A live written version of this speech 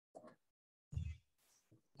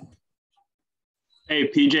Hey,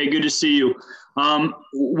 PJ, good to see you.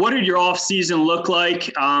 What did your off season look like,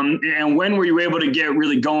 and when were you able to get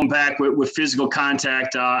really going back with physical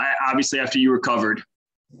contact? Obviously, after you recovered.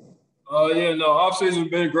 Off season's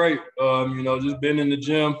been great. Just been in the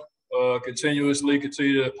gym continuously,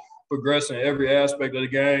 continue to progress in every aspect of the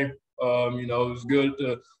game. It's good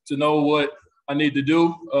to know what I need to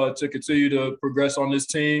do to continue to progress on this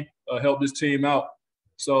team, help this team out.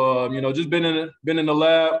 So, just been in the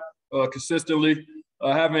lab consistently.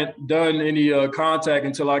 I haven't done any contact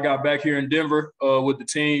until I got back here in Denver with the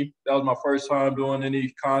team. That was my first time doing any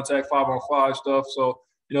contact 5-on-5 stuff. So,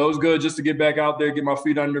 it was good just to get back out there, get my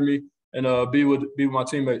feet under me, and be with my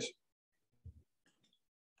teammates.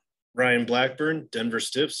 Ryan Blackburn, Denver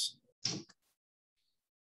Stiffs.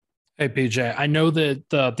 Hey, PJ, I know that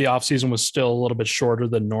the offseason was still a little bit shorter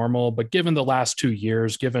than normal, but given the last 2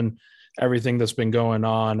 years, given everything that's been going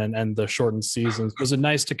on and the shortened seasons, was it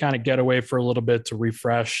nice to kind of get away for a little bit to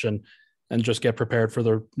refresh and just get prepared for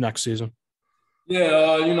the next season?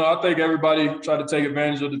 Yeah, I think everybody tried to take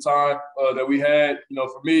advantage of the time that we had.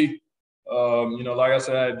 For me, like I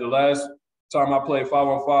said, the last time I played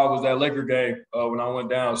 5-on-5 was that Laker game when I went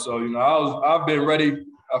down. So, I've been ready,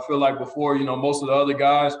 I feel like, before, most of the other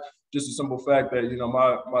guys, just the simple fact that,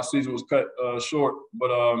 my season was cut short.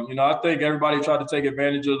 But, I think everybody tried to take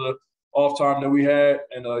advantage of the off time that we had.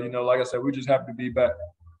 And, like I said, we're just happy to be back.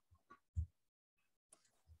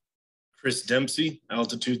 Chris Dempsey,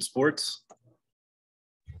 Altitude Sports.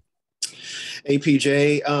 Hey,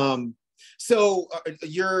 PJ. I'm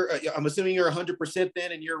assuming you're 100%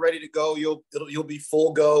 then, and you're ready to go. You'll be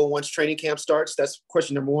full go once training camp starts. That's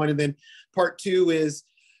question number one. And then part two is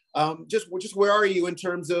just where are you in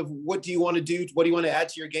terms of what do you want to do? What do you want to add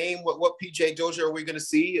to your game? What PJ Dozier are we going to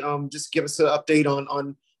see? Just give us an update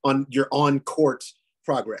on your on-court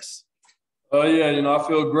progress. I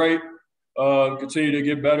feel great. Continue to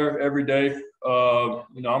get better every day.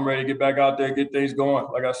 I'm ready to get back out there, get things going,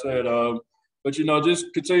 like I said. But,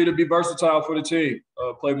 just continue to be versatile for the team.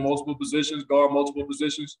 Play multiple positions, guard multiple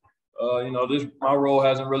positions. My role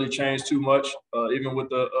hasn't really changed too much, even with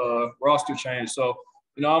the roster change. So,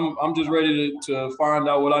 I'm just ready to find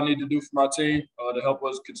out what I need to do for my team to help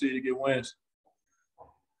us continue to get wins.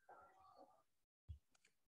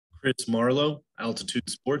 Chris Marlowe, Altitude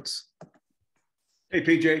Sports. Hey,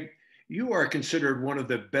 PJ, you are considered one of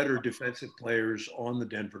the better defensive players on the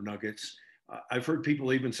Denver Nuggets. I've heard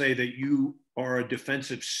people even say that you are a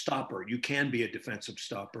defensive stopper. You can be a defensive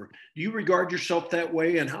stopper. Do you regard yourself that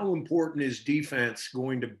way? And how important is defense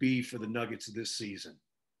going to be for the Nuggets this season?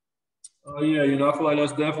 I feel like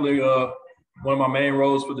that's definitely one of my main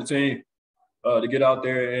roles for the team, to get out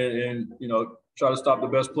there and try to stop the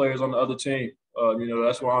best players on the other team.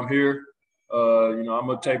 That's why I'm here. I'm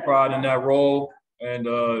going to take pride in that role, and,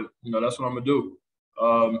 that's what I'm going to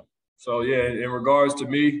do. In regards to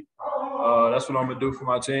me, that's what I'm going to do for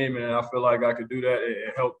my team, and I feel like I could do that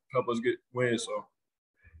and help us get wins. So.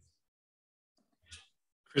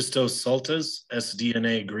 Christos Saltas,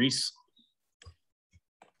 SDNA Greece.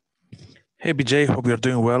 Hey, BJ, hope you're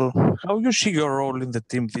doing well. How you see your role in the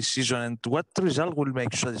team this season, and what result will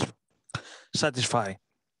make you satisfy?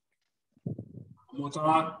 One more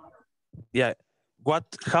time? Yeah.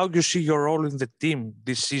 How you see your role in the team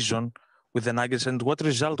this season with the Nuggets, and what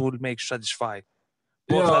result will make you satisfied,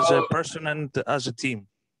 both as a person and as a team?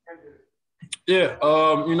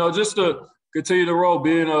 Just to continue the role,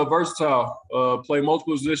 being versatile, play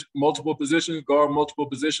multiple positions, guard multiple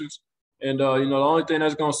positions. And, the only thing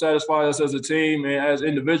that's going to satisfy us as a team and as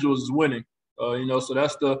individuals is winning. So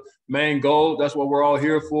that's the main goal. That's what we're all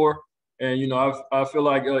here for. And, I feel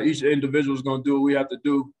like each individual is going to do what we have to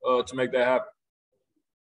do to make that happen.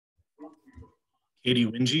 Katie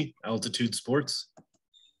Wingy, Altitude Sports.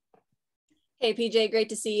 Hey, PJ, great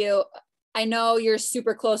to see you. I know you're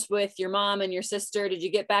super close with your mom and your sister. Did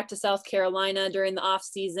you get back to South Carolina during the off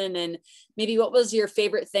season? And maybe what was your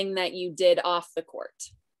favorite thing that you did off the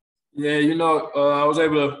court? Yeah, I was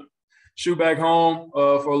able to shoot back home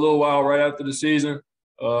for a little while right after the season.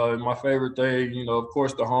 My favorite thing, of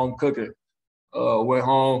course, the home cooking. Went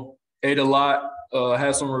home, ate a lot,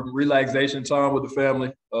 had some relaxation time with the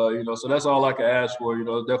family. So that's all I can ask for.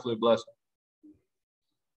 Definitely a blessing.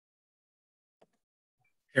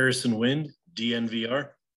 Harrison Wind,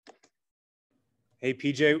 DNVR. Hey,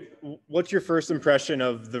 PJ, what's your first impression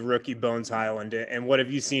of the rookie Bones Highland, and what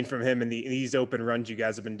have you seen from him in these open runs you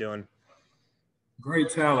guys have been doing?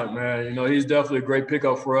 Great talent, man. He's definitely a great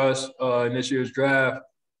pickup for us in this year's draft.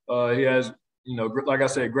 He has, like I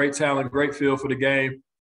said, great talent, great feel for the game.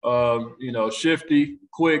 Shifty,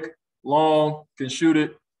 quick, long, can shoot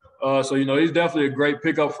it. So he's definitely a great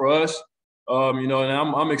pickup for us. You know, and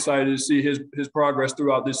I'm excited to see his progress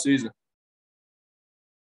throughout this season.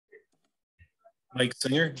 Mike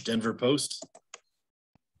Singer, Denver Post.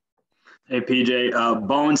 Hey, PJ,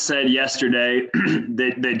 Bones said yesterday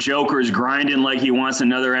that Joker's grinding like he wants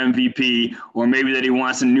another MVP, or maybe that he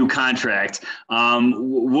wants a new contract.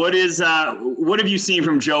 What have you seen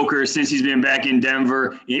from Joker since he's been back in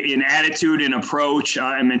Denver in attitude and approach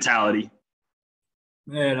and mentality?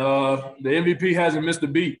 Man, the MVP hasn't missed a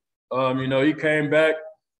beat. You know, he came back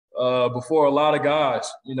before a lot of guys.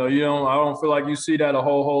 You know, I don't feel like you see that a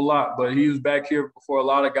whole lot, but he was back here before a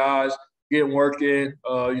lot of guys, getting work in.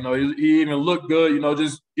 You know, he even looked good, you know,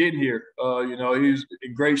 just getting here. You know, he was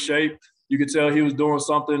in great shape. You could tell he was doing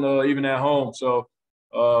something even at home. So,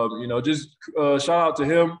 you know, just shout out to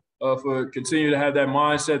him for continuing to have that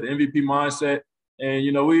mindset, the MVP mindset. And,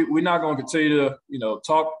 you know, we're not going to continue to, you know,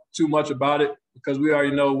 talk too much about it because we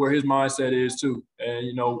already know where his mindset is too. And,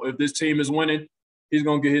 you know, if this team is winning, he's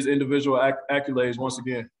going to get his individual accolades once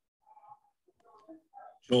again.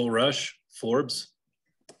 Joel Rush, Forbes.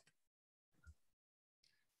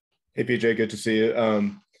 Hey, PJ, good to see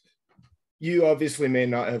you. You obviously may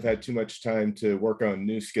not have had too much time to work on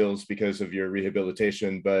new skills because of your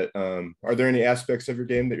rehabilitation, but are there any aspects of your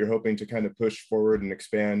game that you're hoping to kind of push forward and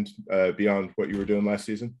expand beyond what you were doing last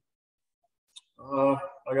season?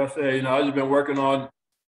 Like I said, you know, I've just been working on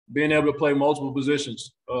being able to play multiple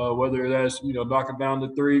positions, whether that's, you know, knocking down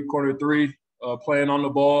the three, corner three, playing on the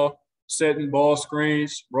ball, setting ball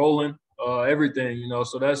screens, rolling, everything, you know.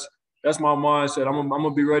 So that's my mindset. I'm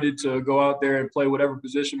gonna be ready to go out there and play whatever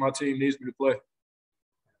position my team needs me to play.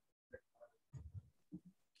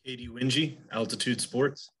 Katie Wingy, Altitude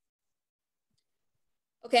Sports.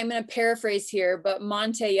 Okay, I'm going to paraphrase here, but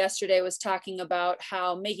Monte yesterday was talking about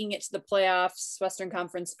how making it to the playoffs, Western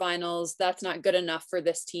Conference Finals, that's not good enough for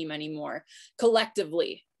this team anymore,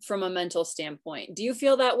 collectively, from a mental standpoint. Do you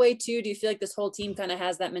feel that way too? Do you feel like this whole team kind of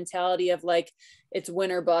has that mentality of like it's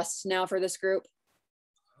win or bust now for this group?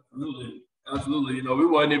 Absolutely. You know, we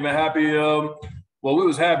wasn't even happy. Well, we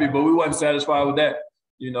was happy, but we wasn't satisfied with that.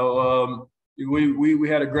 You know, we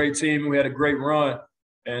had a great team. We had a great run.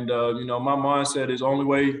 And, you know, my mindset is only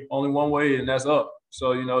one way, and that's up.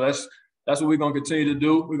 So, you know, that's what we're going to continue to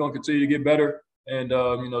do. We're going to continue to get better. And,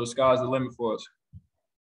 you know, the sky's the limit for us.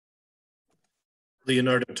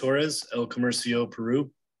 Leonardo Torres, El Comercio,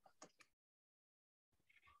 Peru.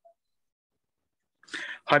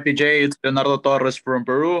 Hi, PJ. It's Leonardo Torres from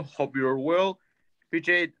Peru. Hope you're well.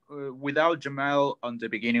 PJ, without Jamal on the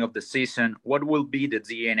beginning of the season, what will be the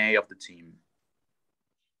DNA of the team?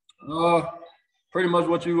 Pretty much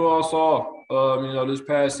what you all saw, you know, this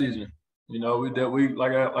past season. You know, we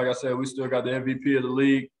like I said, we still got the MVP of the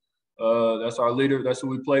league. That's our leader. That's who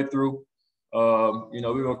we play through. You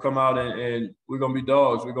know, we're gonna come out and we're gonna be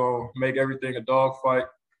dogs. We're gonna make everything a dog fight.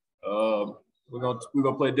 We're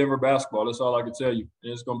gonna play Denver basketball. That's all I can tell you.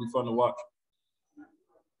 And it's gonna be fun to watch.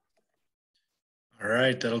 All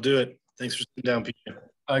right, that'll do it. Thanks for sitting down, PJ.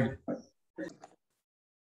 Thank you.